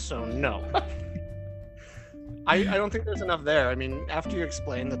show, so no. I don't think there's enough there. I mean, after you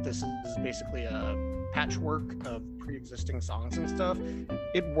explain that this is basically a patchwork of pre-existing songs and stuff,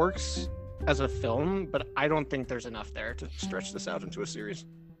 it works as a film, but I don't think there's enough there to stretch this out into a series.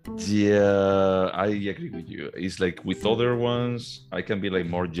 Yeah, I agree with you. It's like with other ones, I can be like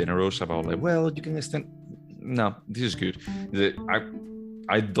more generous about like, well, you can extend. No, this is good.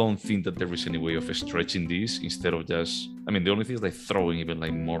 I don't think that there is any way of stretching this instead of just. I mean, the only thing is like throwing even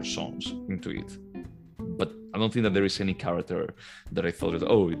like more songs into it. But I don't think that there is any character that I thought that,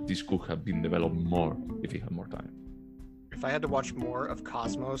 oh, this could have been developed more if he had more time. If I had to watch more of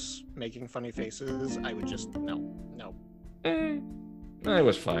Cosmos making funny faces, I would just no. It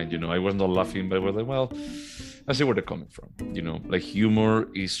was fine, I was not laughing, but I was like, well, I see where they're coming from. Like humor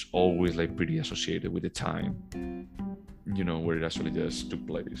is always like pretty associated with the time, where it actually just took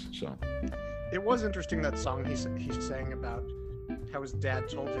place. So it was interesting, that song he's saying about how his dad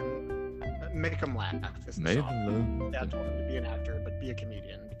told him, make him laugh. Dad told him to be an actor, but be a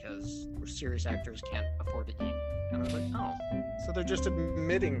comedian because serious actors can't afford to eat. And I was like, oh, so they're just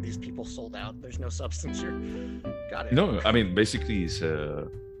admitting these people sold out. There's no substance here. Got it. No, I mean, basically,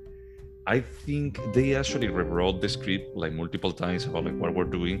 I think they actually rewrote the script like multiple times about like what we're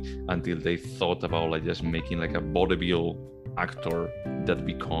doing until they thought about like just making like a vaudeville actor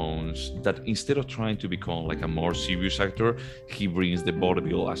that instead of trying to become like a more serious actor, he brings the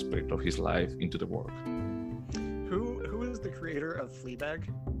vaudeville aspect of his life into the work. Who is the creator of Fleabag?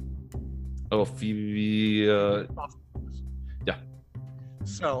 Oh, Phoebe. Yeah.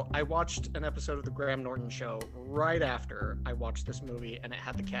 So I watched an episode of the Graham Norton show right after I watched this movie, and it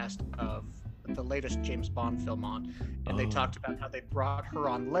had the cast of the latest James Bond film on, and they talked about how they brought her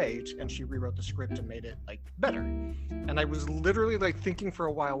on late and she rewrote the script and made it like better. And I was literally like thinking for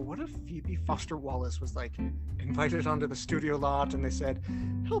a while, what if Phoebe Foster Wallace was like invited onto the studio lot and they said,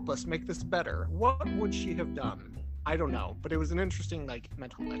 help us make this better? What would she have done? I don't know, but it was an interesting like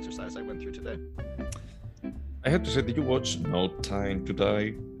mental exercise I went through today. I have to say, did you watch No Time to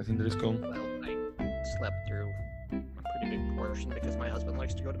Die? I think that is called. Well, I slept through a pretty big portion because my husband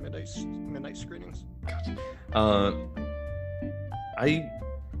likes to go to midnight screenings. I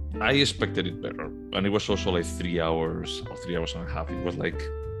expected it better, and it was also like 3 hours or 3 hours and a half. It was like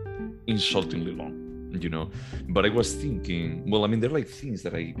insultingly long. But I was thinking, well, I mean, there are like things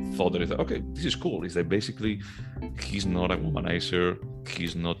that I thought that okay, this is cool. It's like basically he's not a womanizer,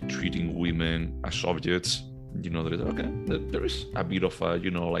 he's not treating women as objects. There is okay, there is a bit of a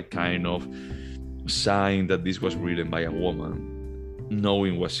like kind of sign that this was written by a woman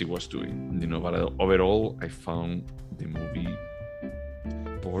knowing what she was doing. But overall I found the movie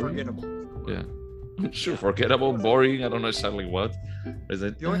boring. Forgettable. Yeah. Sure, forgettable, boring. I don't know exactly what.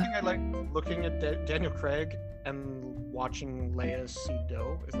 The only thing I like looking at Daniel Craig and watching Léa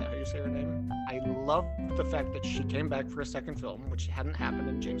Seydoux, is that how you say her name? I love the fact that she came back for a second film, which hadn't happened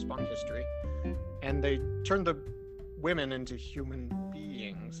in James Bond history, and they turned the women into human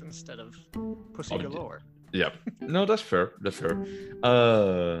beings instead of pussy galore. Yeah, no, that's fair.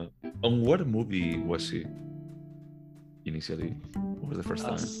 On what movie was she initially? What was the first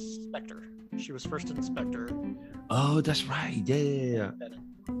time? Spectre. She was first in Spectre. Oh, that's right. Yeah.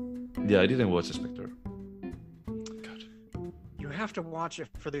 Yeah, I didn't watch Spectre. God. You have to watch it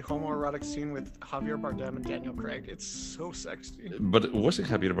for the homoerotic scene with Javier Bardem and Daniel Craig. It's so sexy. But wasn't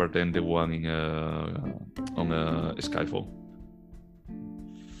Javier Bardem the one in on Skyfall?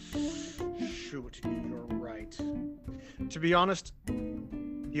 Shoot, you're right. To be honest,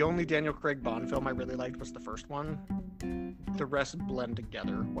 the only Daniel Craig Bond film I really liked was the first one. The rest blend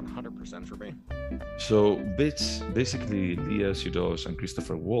together 100% for me. So basically, Léa Seydoux and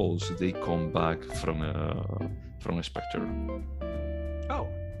Christopher Waltz, they come back from a Spectre. Oh,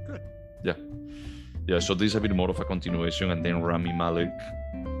 good. Yeah. So this is a bit more of a continuation, and then Rami Malek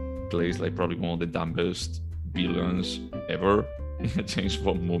plays like probably one of the dumbest villains ever in a James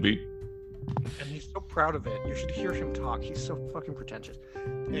Bond movie. And he's so proud of it. You should hear him talk. He's so fucking pretentious.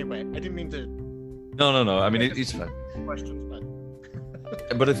 Anyway, I didn't mean to. No. I mean, it's fine. Questions,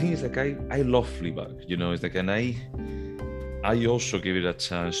 but the thing is, like, I love Fleabag. It's like, and I also gave it a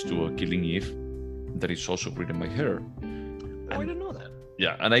chance to Killing Eve, that is also written by her. I didn't know that.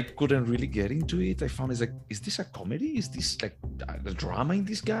 Yeah, and I couldn't really get into it. I found it's like, is this a comedy? Is this like the drama in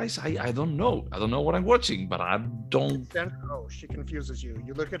these guys? I don't know. I don't know what I'm watching, but I don't. Oh, she confuses you.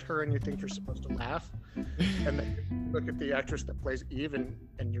 You look at her and you think you're supposed to laugh, and then you look at the actress that plays Eve,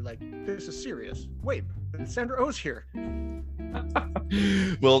 and you're like, this is serious. Wait, Sandra Oh's here.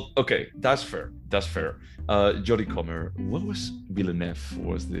 Well, okay, that's fair. Jodie Comer. What was Villeneuve?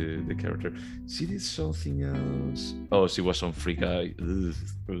 Was the character? She did something else. Oh, she was on Free Guy.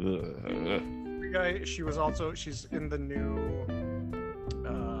 Free Guy. She's in the new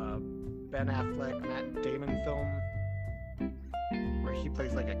Ben Affleck, Matt Damon film where he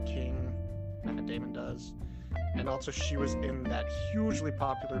plays like a king. Matt Damon does. And also she was in that hugely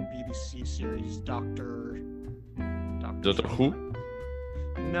popular BBC series, Doctor Who?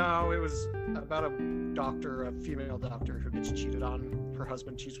 No, it was about a doctor, a female doctor who gets cheated on. Her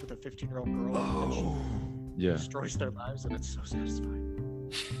husband cheats with a 15-year-old girl. And she Yeah. destroys their lives, and it's so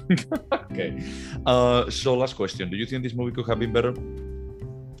satisfying. Okay. So last question. Do you think this movie could have been better?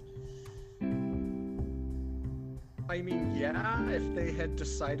 I mean, yeah, if they had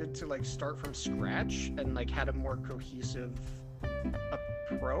decided to like start from scratch and like had a more cohesive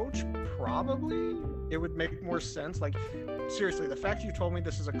approach, probably it would make more sense. Like, seriously, the fact you told me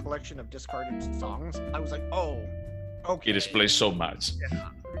this is a collection of discarded songs, I was like, oh, okay. It displays so much. Yeah.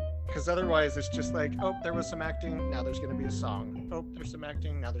 Because otherwise, it's just like, oh, there was some acting, now there's going to be a song. Oh, there's some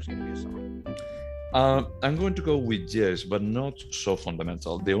acting, now there's going to be a song. I'm going to go with yes, but not so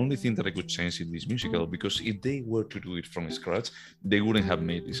fundamental. The only thing that I could change in this musical, because if they were to do it from scratch, they wouldn't have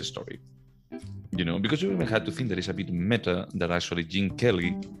made this story. You know, because you even had to think that it's a bit meta that actually Gene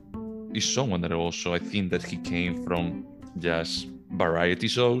Kelly is someone that also, I think that he came from just variety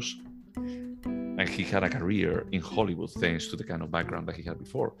shows and he had a career in Hollywood thanks to the kind of background that he had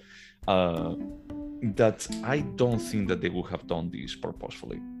before. That I don't think that they would have done this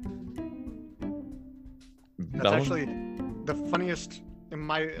purposefully. That's actually the funniest, in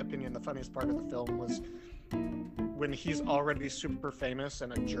my opinion, the funniest part of the film was when he's already super famous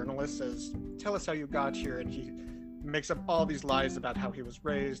and a journalist says, "Tell us how you got here," and he makes up all these lies about how he was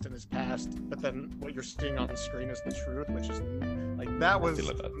raised and his past, but then what you're seeing on the screen is the truth, which is like that was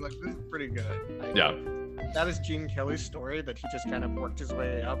like this is pretty good. Yeah. That is Gene Kelly's story, that he just kind of worked his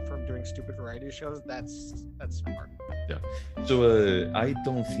way up from doing stupid variety shows. That's smart. Yeah. So I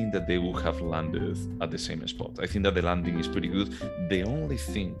don't think that they would have landed at the same spot. I think that the landing is pretty good. The only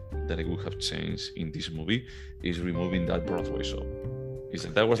thing that I would have changed in this movie is removing that Broadway show.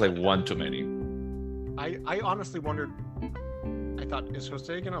 That was like one too many. I honestly wondered, I thought, is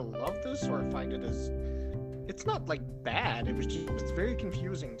Jose gonna love this or find it as... It's not like bad, it was just, it's very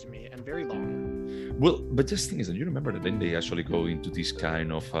confusing to me and very long. Well, but just thing is that you remember that then they actually go into this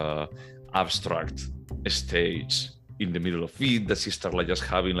kind of abstract stage in the middle of it, that she starts like just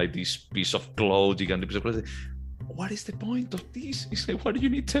having like this piece of clothing and the piece of clothing. What is the point of this? It's like, why do you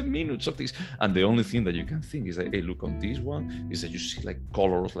need 10 minutes of this? And the only thing that you can think is like, hey, look, on this one is that you see like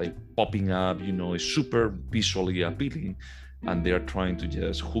colors like popping up, you know, it's super visually appealing, and they are trying to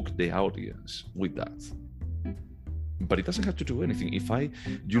just hook the audience with that. But it doesn't have to do anything. If I,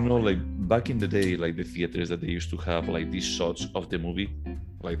 you know, like back in the day, like the theaters that they used to have like these shots of the movie,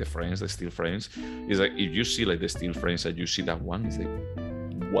 like the frames, the still frames, is like if you see like the still frames and you see that one, it's like,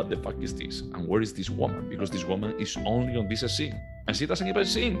 what the fuck is this? And where is this woman? Because this woman is only on this scene and she doesn't even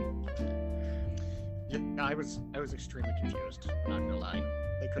sing. Yeah, I was extremely confused, not gonna lie.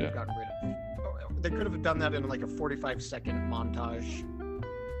 They could have gotten rid of... They could have done that in like a 45-second montage.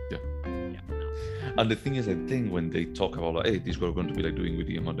 Yeah. Yeah, no. And the thing is, I think when they talk about like, hey, this we're going to be like doing with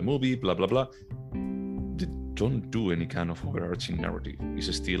him on the movie, blah blah blah, they don't do any kind of overarching narrative.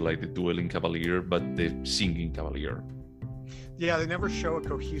 It's still like the dueling cavalier, but the singing cavalier. Yeah, they never show a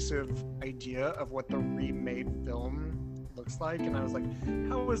cohesive idea of what the remade film looks like, and I was like,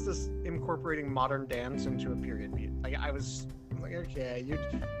 how is this incorporating modern dance into a period piece? Like, I was like, okay, you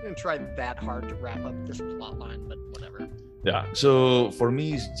didn't try that hard to wrap up this plot line, but whatever. Yeah, so for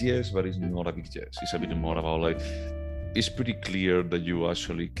me it's yes, but it's not a big yes. It's a bit more about like, it's pretty clear that you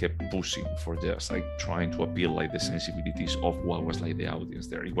actually kept pushing for just like trying to appeal like the sensibilities of what was like the audience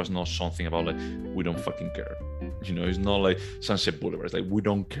there. It was not something about like, we don't fucking care. You know, it's not like Sunset Boulevard. It's like, we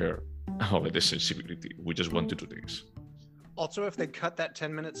don't care about like the sensibility. We just want to do this. Also, if they cut that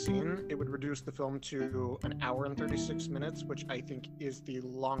 10-minute scene, it would reduce the film to an hour and 36 minutes, which I think is the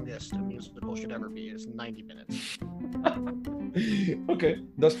longest a musical should ever be, is 90 minutes. Okay,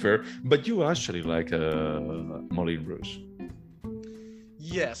 that's fair. But you actually like Moulin Rouge.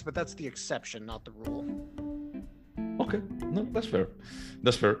 Yes, but that's the exception, not the rule. Okay, no, that's fair.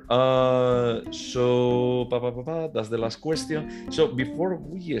 That's fair. So that's the last question. So before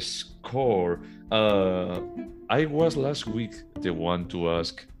we score, I was last week the one to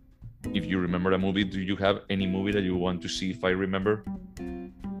ask if you remember a movie. Do you have any movie that you want to see if I remember?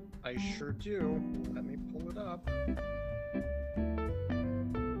 I sure do. Let me pull it up.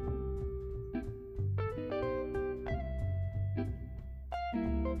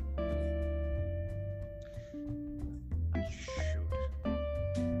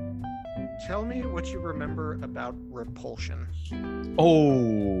 Tell me what you remember about Repulsion.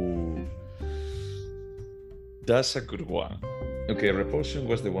 Oh, that's a good one. Okay, Repulsion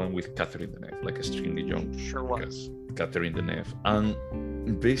was the one with Catherine Deneuve, like extremely young. Sure was. Catherine Deneuve. And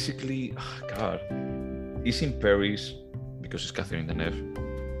basically, God, he's in Paris because it's Catherine Deneuve.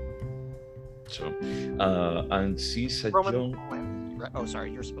 So, and she's a Roman young. Polanski, right? Oh,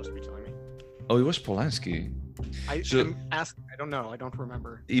 sorry, you're supposed to be telling me. Oh, it was Polanski. I'm asking. I don't know. I don't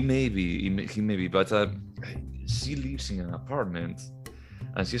remember. He may be, but she lives in an apartment,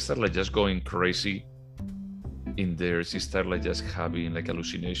 and she started like just going crazy in there. She started like just having like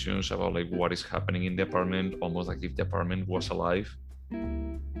hallucinations about like what is happening in the apartment, almost like if the apartment was alive.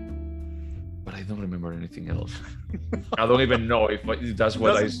 But I don't remember anything else. I don't even know if that's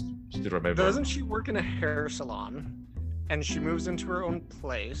what I still remember. Doesn't she work in a hair salon, and she moves into her own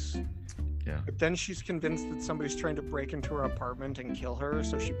place? Yeah. But then she's convinced that somebody's trying to break into her apartment and kill her,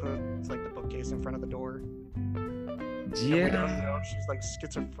 so she puts like the bookcase in front of the door. Yeah. And we don't know if she's like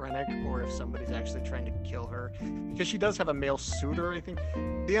schizophrenic or if somebody's actually trying to kill her, because she does have a male suitor, I think.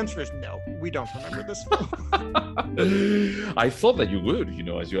 The answer is no. We don't remember this film. I thought that you would,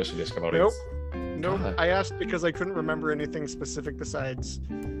 as you actually asked about Nope. it. Nope. God. I asked because I couldn't remember anything specific besides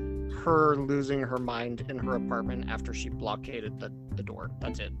her losing her mind in her apartment after she blockaded the door.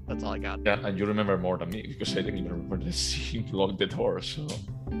 That's it. That's all I got. Yeah, and you remember more than me because I didn't even remember the scene lock the door. So,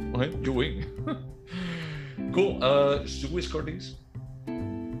 well, you win. Cool. Should we score these?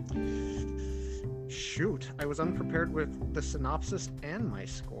 Shoot, I was unprepared with the synopsis and my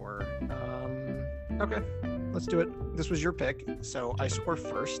score. Okay, let's do it. This was your pick, so I score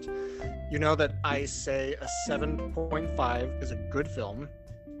first. You know that I say a 7.5 is a good film.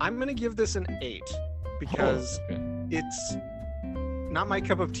 I'm going to give this an 8 because it's not my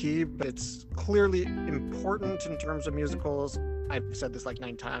cup of tea, but it's clearly important in terms of musicals. I've said this like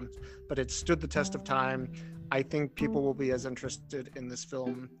 9 times, but it stood the test of time. I think people will be as interested in this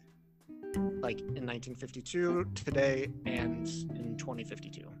film like in 1952, today, and in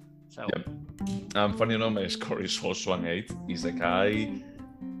 2052. So, funny enough, my score is also an 8. It's like I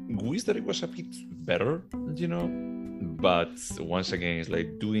wish that it was a bit better, But once again, it's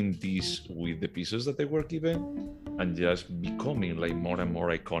like doing this with the pieces that they were given and just becoming like more and more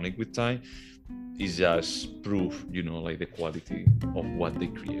iconic with time is just proof, like the quality of what they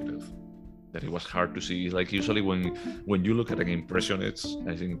created. That it was hard to see. Like usually when you look at an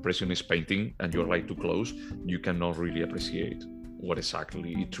impressionist painting and you're like too close, you cannot really appreciate what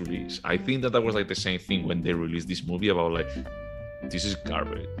exactly it truly is. I think that was like the same thing when they released this movie about like, this is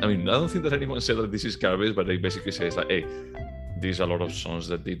garbage. I mean, I don't think that anyone said that this is garbage, but they basically say it's like, hey, there's a lot of songs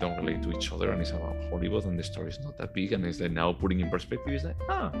that they don't relate to each other and it's about Hollywood and the story is not that big, and it's like now putting in perspective, it's like,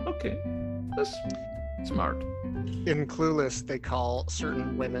 okay, that's smart. in Clueless, they call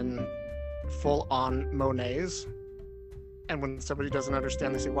certain women full-on Monets, and when somebody doesn't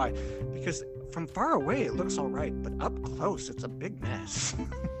understand, they say, why? Because from far away it looks all right, but up close it's a big mess.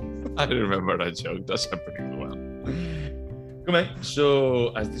 I remember that joke. That's a pretty good one. Come on.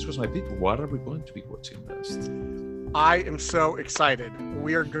 So, as this was my pick, what are we going to be watching next? I am so excited.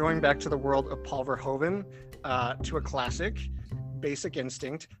 We are going back to the world of Paul Verhoeven, to a classic, Basic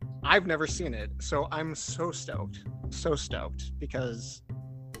Instinct. I've never seen it, so I'm so stoked, because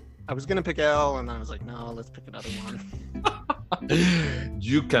I was gonna pick L, and I was like, no, let's pick another one.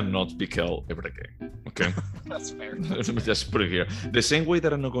 You cannot pick L ever again. Okay. That's fair. Let me just put it here. The same way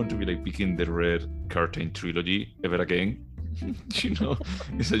that I'm not going to be like picking the Red Curtain trilogy ever again.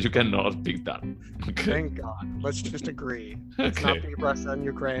 Is that you cannot pick that. Okay. Thank God. Let's just agree. Let's not be Russia and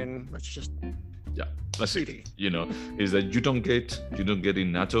Ukraine. Let's just let's see. Is that you don't get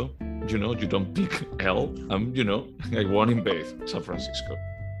in NATO. You don't pick L. I won in Beth, San Francisco.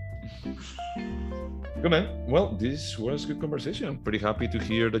 Good man. Well, this was a good conversation. I'm pretty happy to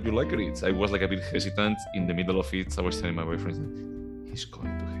hear that you liked it. I was like a bit hesitant in the middle of it. I was telling my boyfriend, he's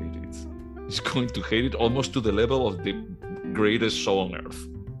going to hate it. He's going to hate it almost to the level of the greatest show on earth.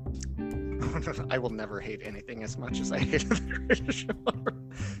 I will never hate anything as much as I hated the greatest show on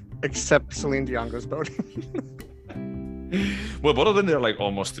earth, except Celine Dion's boating. Well, both of them, they're like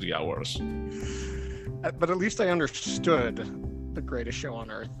almost 3 hours. But at least I understood the greatest show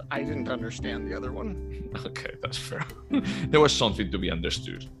on earth. I didn't understand the other one. Okay, that's fair. There was something to be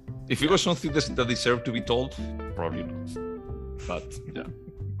understood. If it was something that deserved to be told, probably not. But yeah.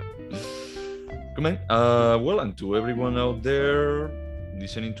 Come on. Well, and to everyone out there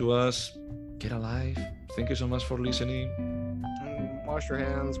listening to us, get alive. Thank you so much for listening. Wash your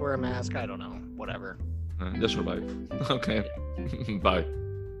hands, wear a mask. I don't know. Whatever. Just survive. Okay. Bye.